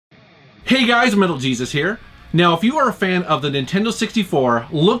Hey guys, MetalJesus here. Now, if you are a fan of the Nintendo 64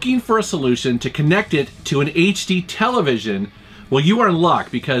 looking for a solution to connect it to an HD television, well, you are in luck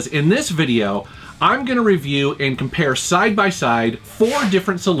because in this video, I'm going to review and compare side by side 4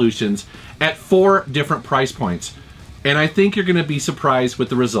 different solutions at 4 different price points. And I think you're going to be surprised with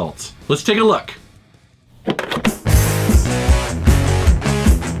the results. Let's take a look.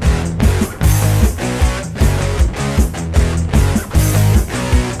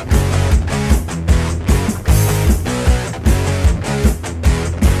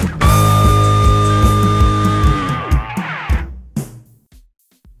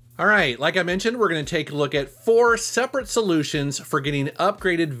 Alright, like I mentioned, we're going to take a look at 4 separate solutions for getting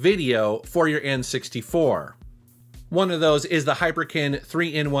upgraded video for your N64. One of those is the Hyperkin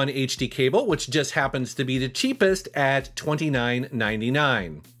 3-in-1 HD cable, which just happens to be the cheapest at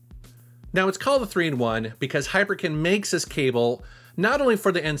 $29.99. Now it's called the 3-in-1 because Hyperkin makes this cable not only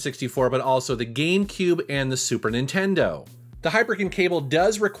for the N64 but also the GameCube and the Super Nintendo. The Hyperkin cable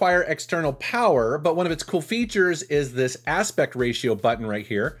does require external power, but one of its cool features is this aspect ratio button right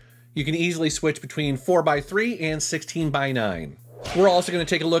here. You can easily switch between 4:3 and 16:9. We're also going to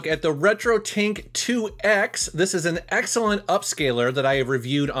take a look at the RetroTink2X. This is an excellent upscaler that I have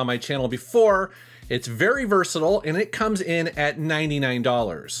reviewed on my channel before. It's very versatile and it comes in at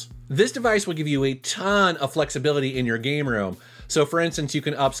 $99. This device will give you a ton of flexibility in your game room. So for instance, you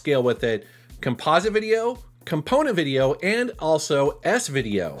can upscale with it composite video, component video, and also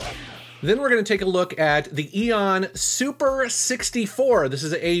S-video. Then we're going to take a look at the EON Super 64. This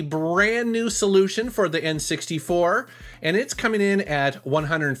is a brand new solution for the N64, and it's coming in at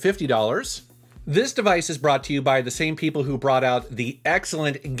 $150. This device is brought to you by the same people who brought out the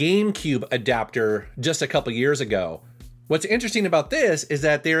excellent GameCube adapter just a couple years ago. What's interesting about this is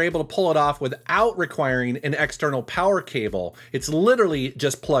that they're able to pull it off without requiring an external power cable. It's literally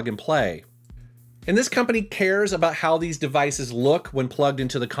just plug and play. And this company cares about how these devices look when plugged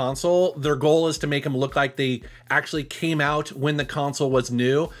into the console. Their goal is to make them look like they actually came out when the console was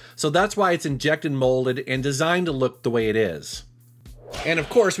new. So that's why it's injected molded and designed to look the way it is. And of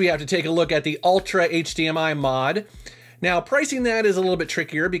course, we have to take a look at the UltraHDMI mod. Now, pricing that is a little bit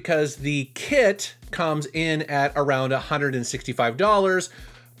trickier because the kit comes in at around $165,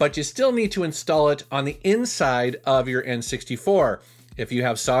 but you still need to install it on the inside of your N64. If you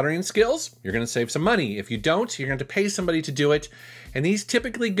have soldering skills, you're going to save some money. If you don't, you're going to pay somebody to do it. And these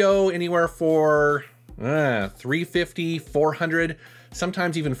typically go anywhere for $350, $400,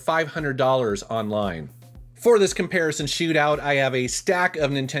 sometimes even $500 online. For this comparison shootout, I have a stack of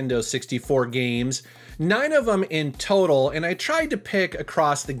Nintendo 64 games, 9 of them in total, and I tried to pick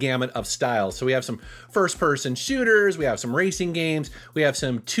across the gamut of styles. So we have some first-person shooters, we have some racing games, we have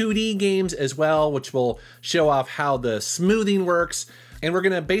some 2D games as well, which will show off how the smoothing works, and we're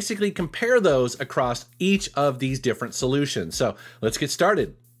gonna basically compare those across each of these different solutions. So let's get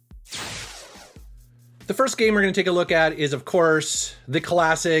started. The first game we're going to take a look at is, of course, the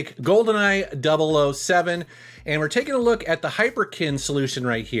classic GoldenEye 007, and we're taking a look at the Hyperkin solution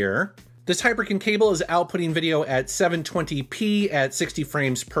right here. This Hyperkin cable is outputting video at 720p at 60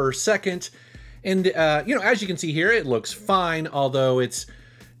 frames per second, and as you can see here, it looks fine, although it's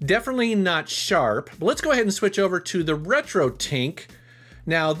definitely not sharp. But let's go ahead and switch over to the RetroTink.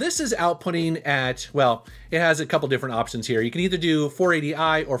 Now, this is outputting at, well, it has a couple different options here. You can either do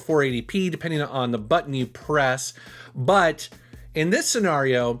 480i or 480p, depending on the button you press. But in this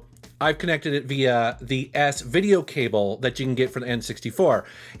scenario, I've connected it via the S-video cable that you can get for the N64.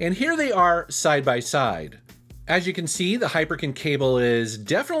 And here they are side by side. As you can see, the Hyperkin cable is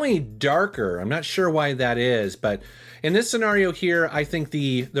definitely darker. I'm not sure why that is, but in this scenario here, I think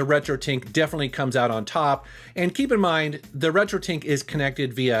the RetroTink definitely comes out on top. And keep in mind, the RetroTink is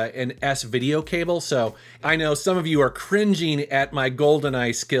connected via an S-video cable, so I know some of you are cringing at my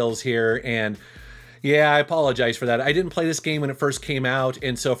GoldenEye skills here, and yeah, I apologize for that. I didn't play this game when it first came out,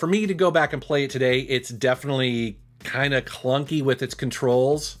 and so for me to go back and play it today, it's definitely kind of clunky with its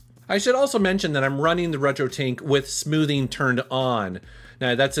controls. I should also mention that I'm running the RetroTink with smoothing turned on.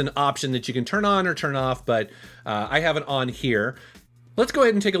 Now, that's an option that you can turn on or turn off, but I have it on here. Let's go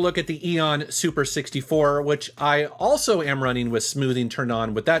ahead and take a look at the EON Super 64, which I also am running with smoothing turned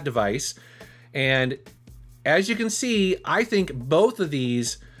on with that device. And as you can see, I think both of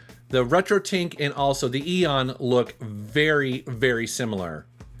these, the RetroTink and also the EON, look very, very similar.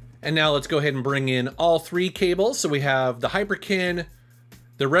 And now let's go ahead and bring in all 3 cables. So we have the Hyperkin,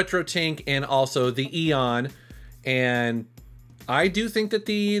 the RetroTink, and also the EON. And I do think that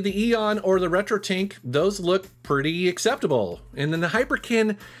the EON or the RetroTink, those look pretty acceptable. And then the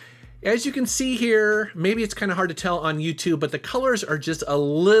Hyperkin, As you can see here, maybe it's kind of hard to tell on YouTube, but the colors are just a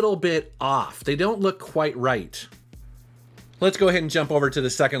little bit off. They don't look quite right. Let's go ahead and jump over to the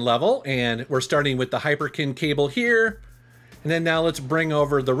second level, and we're starting with the Hyperkin cable here. And then now let's bring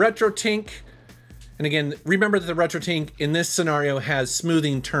over the RetroTink. And again, remember that the RetroTink in this scenario has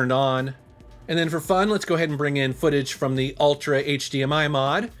smoothing turned on. And then for fun, let's go ahead and bring in footage from the UltraHDMI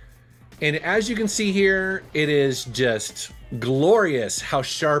mod. And as you can see here, it is just glorious how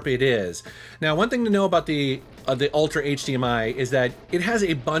sharp it is. Now, one thing to know about the UltraHDMI is that it has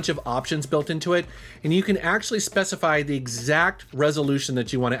a bunch of options built into it, and you can actually specify the exact resolution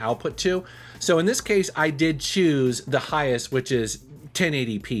that you want to output to. So in this case, I did choose the highest, which is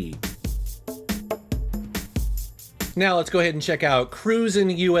 1080p. Now let's go ahead and check out Cruisin'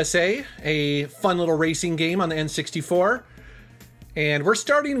 USA, a fun little racing game on the N64. And we're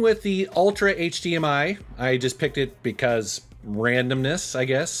starting with the UltraHDMI. I just picked it because randomness, I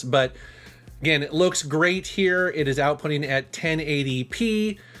guess. But again, it looks great here. It is outputting at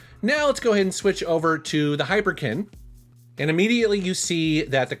 1080p. Now let's go ahead and switch over to the Hyperkin. And immediately you see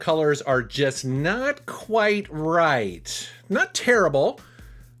that the colors are just not quite right. Not terrible,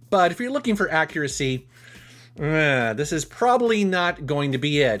 but if you're looking for accuracy, this is probably not going to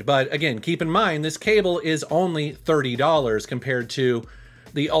be it. But again, keep in mind, this cable is only $30 compared to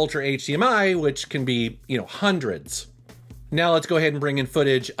the UltraHDMI, which can be, hundreds. Now let's go ahead and bring in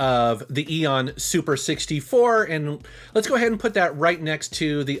footage of the EON Super 64, and let's go ahead and put that right next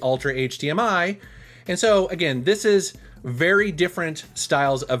to the UltraHDMI. And so again, this is very different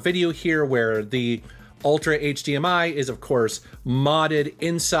styles of video here, where the UltraHDMI is of course modded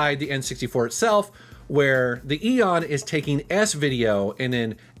inside the N64 itself, where the EON is taking S video and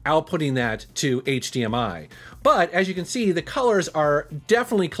then outputting that to HDMI. But as you can see, the colors are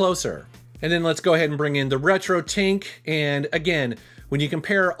definitely closer. And then let's go ahead and bring in the RetroTink. And again, when you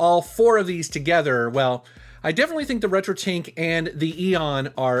compare all four of these together, well, I definitely think the RetroTink and the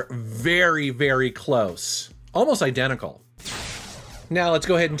EON are very, very close, almost identical. Now let's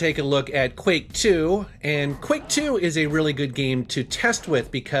go ahead and take a look at Quake 2. And Quake 2 is a really good game to test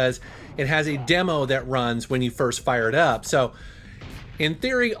with because it has a demo that runs when you first fire it up. So in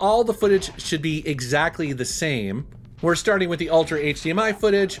theory, all the footage should be exactly the same. We're starting with the UltraHDMI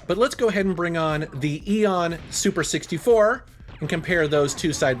footage, but let's go ahead and bring on the EON Super 64 and compare those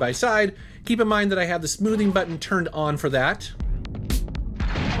two side by side. Keep in mind that I have the smoothing button turned on for that.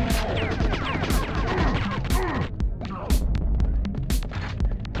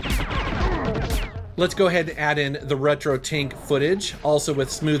 Let's go ahead and add in the RetroTink footage, also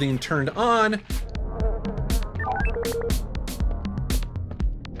with smoothing turned on.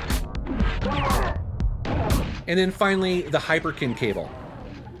 And then finally, the Hyperkin cable.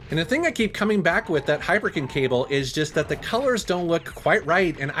 And the thing I keep coming back with that Hyperkin cable is just that the colors don't look quite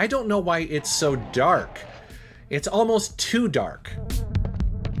right, and I don't know why it's so dark. It's almost too dark.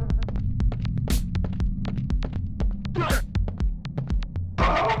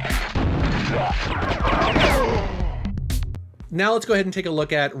 Now let's go ahead and take a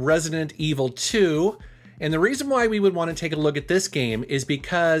look at Resident Evil 2. And the reason why we would want to take a look at this game is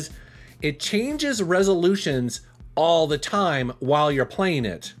because it changes resolutions all the time while you're playing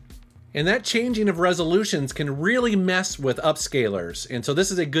it. And that changing of resolutions can really mess with upscalers. And so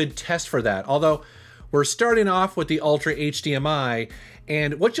this is a good test for that. Although we're starting off with the UltraHDMI,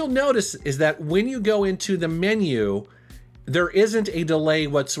 and what you'll notice is that when you go into the menu, there isn't a delay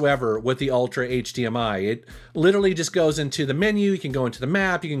whatsoever with the UltraHDMI. It literally just goes into the menu, you can go into the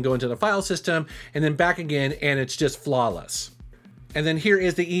map, you can go into the file system, and then back again, and it's just flawless. And then here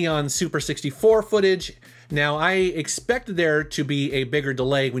is the EON Super 64 footage. Now, I expected there to be a bigger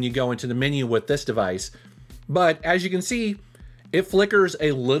delay when you go into the menu with this device, but as you can see, it flickers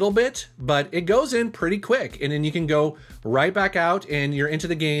a little bit, but it goes in pretty quick, and then you can go right back out and you're into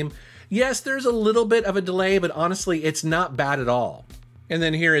the game. Yes, there's a little bit of a delay, but honestly, it's not bad at all. And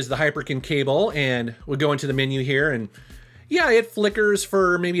then here is the Hyperkin cable, and we'll go into the menu here, and yeah, it flickers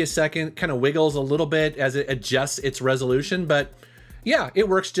for maybe a second, kind of wiggles a little bit as it adjusts its resolution, but yeah, it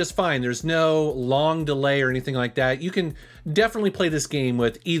works just fine. There's no long delay or anything like that. You can definitely play this game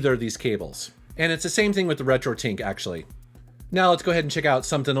with either of these cables. And it's the same thing with the RetroTink, actually. Now let's go ahead and check out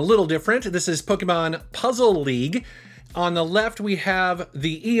something a little different. This is Pokemon Puzzle League. On the left, we have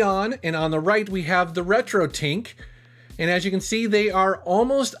the EON, and on the right, we have the RetroTink. And as you can see, they are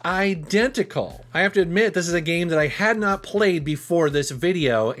almost identical. I have to admit, this is a game that I had not played before this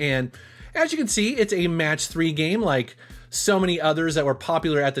video. And as you can see, it's a match 3 game like so many others that were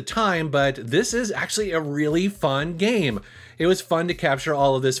popular at the time, but this is actually a really fun game. It was fun to capture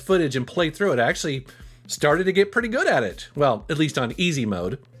all of this footage and play through it. I actually started to get pretty good at it. Well, at least on easy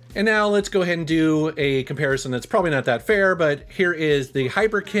mode. And now let's go ahead and do a comparison that's probably not that fair, but here is the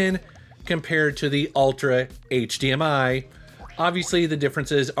Hyperkin compared to the Ultra HDMI. Obviously the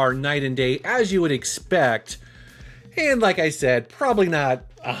differences are night and day, as you would expect. And like I said, probably not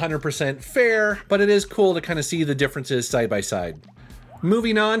 100% fair, but it is cool to kind of see the differences side by side.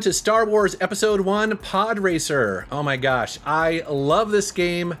 Moving on to Star Wars Episode 1 Pod Racer. Oh my gosh, I love this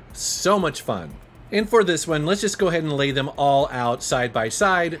game, so much fun. And for this one, let's just go ahead and lay them all out side by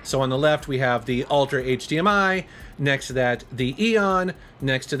side. So on the left, we have the Ultra HDMI, next to that, the EON,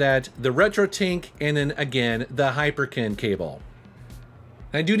 next to that, the RetroTink, and then again, the Hyperkin cable.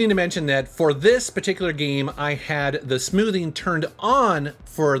 I do need to mention that for this particular game, I had the smoothing turned on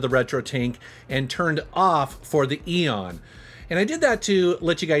for the RetroTink and turned off for the EON. And I did that to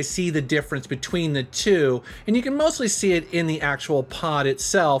let you guys see the difference between the two, and you can mostly see it in the actual pod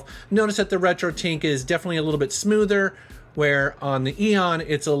itself. Notice that the RetroTink is definitely a little bit smoother, where on the EON,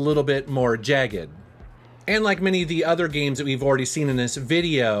 it's a little bit more jagged. And like many of the other games that we've already seen in this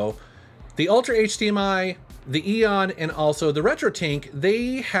video, the Ultra HDMI, the EON, and also the RetroTink,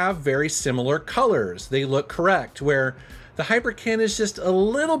 they have very similar colors. They look correct, where the Hyperkin is just a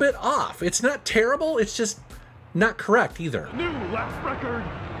little bit off. It's not terrible, it's just not correct either. New lap record.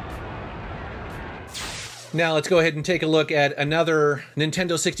 Now let's go ahead and take a look at another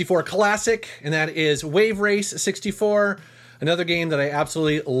Nintendo 64 classic, and that is Wave Race 64. Another game that I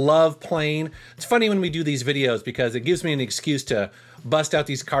absolutely love playing. It's funny when we do these videos because it gives me an excuse to bust out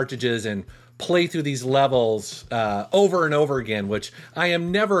these cartridges and play through these levels over and over again, which I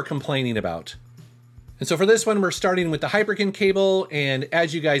am never complaining about. And so for this one, we're starting with the Hyperkin cable, and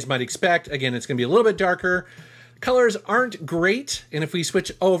as you guys might expect, again, it's gonna be a little bit darker. Colors aren't great, and if we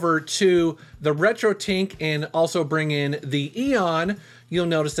switch over to the RetroTink and also bring in the EON, you'll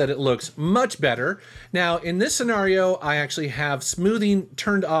notice that it looks much better. Now, in this scenario, I actually have smoothing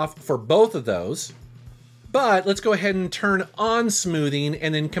turned off for both of those. But let's go ahead and turn on smoothing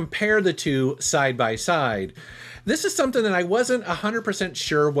and then compare the two side by side. This is something that I wasn't 100%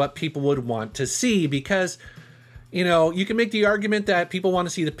 sure what people would want to see because, you know, you can make the argument that people want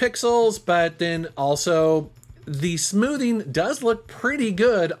to see the pixels, but then also the smoothing does look pretty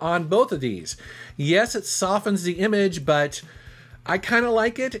good on both of these. Yes, it softens the image, but I kind of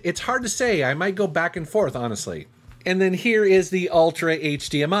like it. It's hard to say. I might go back and forth, honestly. And then here is the Ultra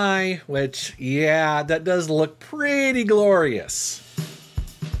HDMI, which, yeah, that does look pretty glorious.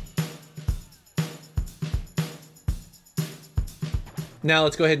 Now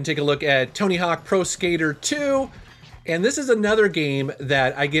let's go ahead and take a look at Tony Hawk Pro Skater 2. And this is another game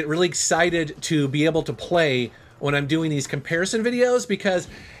that I get really excited to be able to play when I'm doing these comparison videos because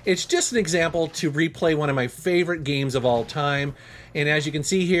it's just an example to replay one of my favorite games of all time. And as you can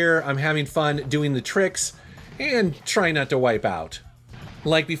see here, I'm having fun doing the tricks and try not to wipe out.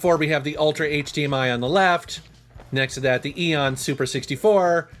 Like before, we have the Ultra HDMI on the left, next to that the EON Super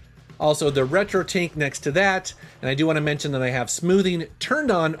 64, also the RetroTink next to that, and I do want to mention that I have smoothing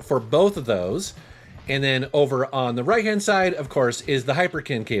turned on for both of those, and then over on the right hand side, of course, is the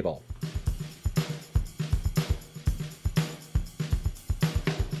Hyperkin cable.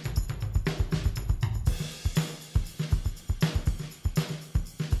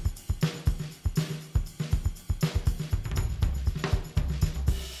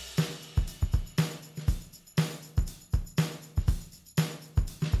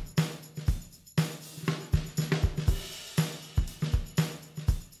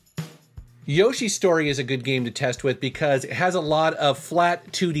 Yoshi's Story is a good game to test with because it has a lot of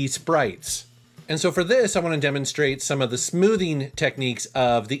flat 2D sprites. And so for this, I want to demonstrate some of the smoothing techniques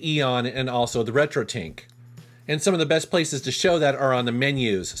of the EON and also the RetroTink. And some of the best places to show that are on the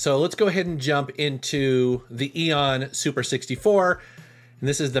menus. So let's go ahead and jump into the EON Super 64. And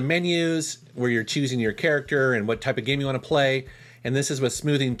this is the menus where you're choosing your character and what type of game you want to play. And this is with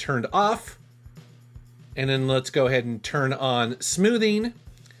smoothing turned off. And then let's go ahead and turn on smoothing.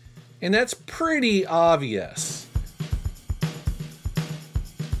 And that's pretty obvious.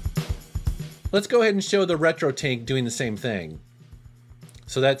 Let's go ahead and show the RetroTink doing the same thing.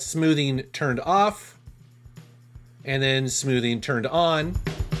 So that's smoothing turned off, and then smoothing turned on.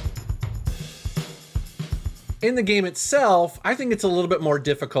 In the game itself, I think it's a little bit more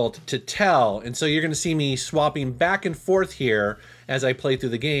difficult to tell, and so you're gonna see me swapping back and forth here as I play through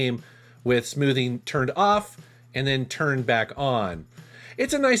the game with smoothing turned off and then turned back on.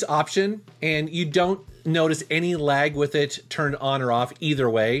 It's a nice option, and you don't notice any lag with it turned on or off either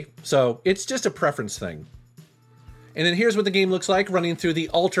way, so it's just a preference thing. And then here's what the game looks like running through the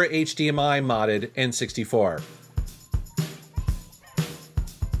Ultra HDMI modded N64.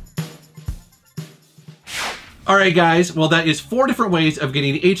 All right, guys, well, that is 4 different ways of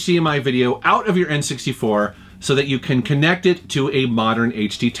getting HDMI video out of your N64 so that you can connect it to a modern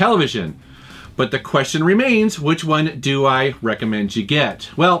HD television. But the question remains, which one do I recommend you get?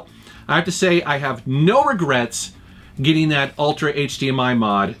 Well, I have to say I have no regrets getting that Ultra HDMI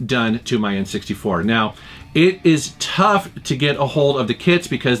mod done to my N64. Now, it is tough to get a hold of the kits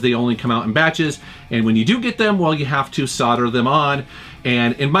because they only come out in batches, and when you do get them, well, you have to solder them on.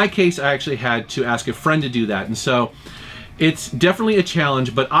 And in my case, I actually had to ask a friend to do that. And so it's definitely a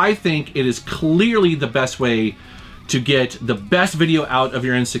challenge, but I think it is clearly the best way to get the best video out of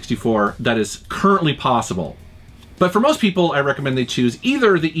your N64 that is currently possible. But for most people, I recommend they choose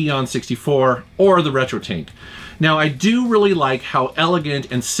either the EON 64 or the RetroTink. Now, I do really like how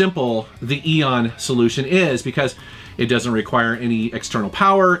elegant and simple the EON solution is because it doesn't require any external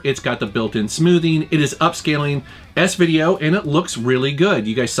power. It's got the built-in smoothing. It is upscaling S-video, and it looks really good.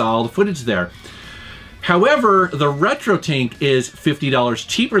 You guys saw all the footage there. However, the RetroTink is $50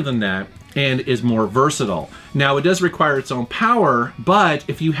 cheaper than that and is more versatile. Now, it does require its own power, but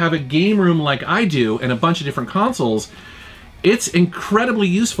if you have a game room like I do and a bunch of different consoles, it's incredibly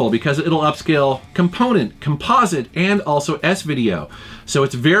useful because it'll upscale component, composite, and also S-video. So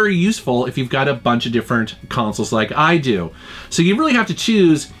it's very useful if you've got a bunch of different consoles like I do. So you really have to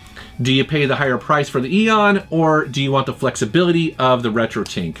choose, do you pay the higher price for the EON or do you want the flexibility of the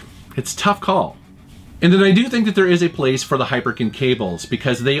RetroTink? It's a tough call. And then I do think that there is a place for the Hyperkin cables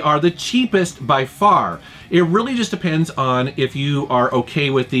because they are the cheapest by far. It really just depends on if you are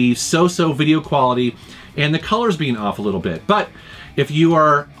okay with the so-so video quality and the colors being off a little bit. But if you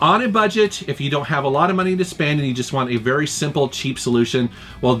are on a budget, if you don't have a lot of money to spend and you just want a very simple, cheap solution,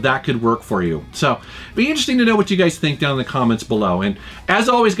 well, that could work for you. So it'd be interesting to know what you guys think down in the comments below. And as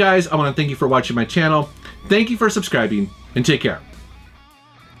always, guys, I want to thank you for watching my channel. Thank you for subscribing and take care.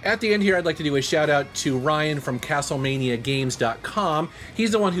 At the end here, I'd like to do a shout out to Ryan from CastleManiaGames.com.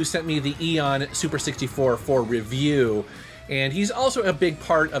 He's the one who sent me the EON Super 64 for review, and he's also a big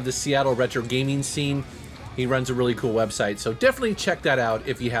part of the Seattle retro gaming scene. He runs a really cool website, so definitely check that out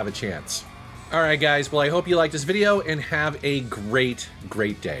if you have a chance. All right, guys, well, I hope you liked this video and have a great,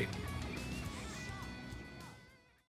 great day.